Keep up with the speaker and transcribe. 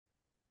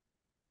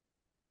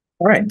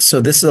All right, so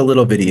this is a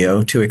little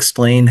video to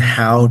explain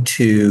how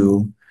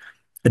to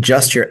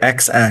adjust your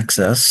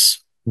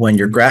x-axis when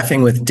you're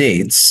graphing with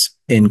dates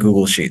in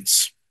Google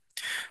Sheets.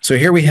 So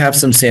here we have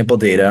some sample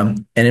data,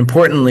 and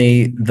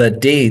importantly, the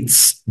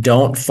dates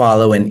don't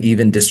follow an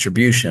even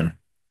distribution.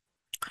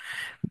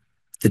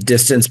 The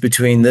distance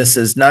between this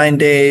is 9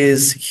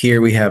 days. Here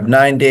we have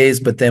 9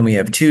 days, but then we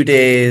have 2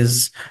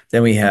 days.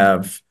 Then we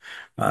have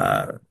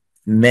uh,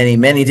 many,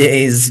 many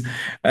days,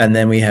 and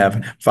then we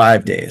have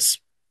 5 days.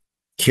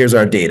 Here's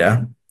our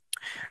data.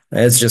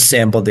 It's just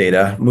sample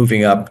data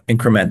moving up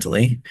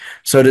incrementally.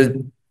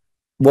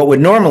 What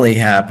would normally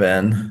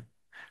happen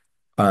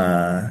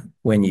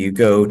when you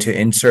go to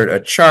insert a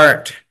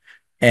chart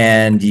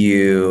and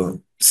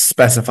you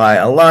specify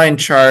a line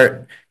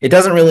chart,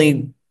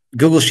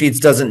 Google Sheets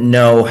doesn't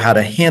know how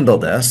to handle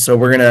this. So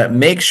we're going to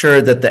make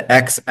sure that the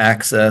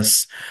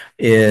x-axis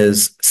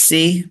is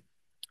C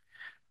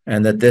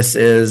and that this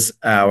is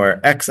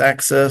our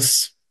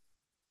x-axis.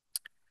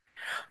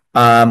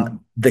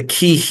 The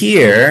key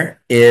here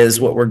is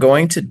what we're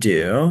going to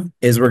do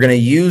is we're going to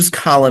use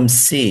column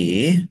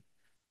C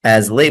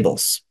as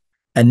labels.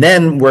 And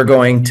then we're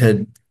going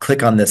to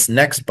click on this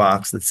next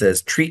box that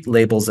says treat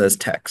labels as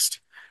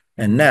text.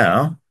 And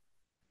now,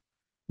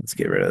 let's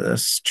get rid of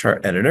this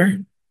chart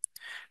editor.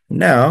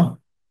 Now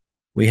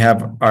we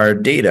have our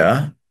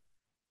data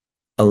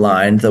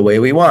aligned the way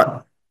we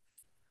want.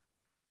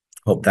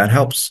 Hope that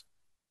helps.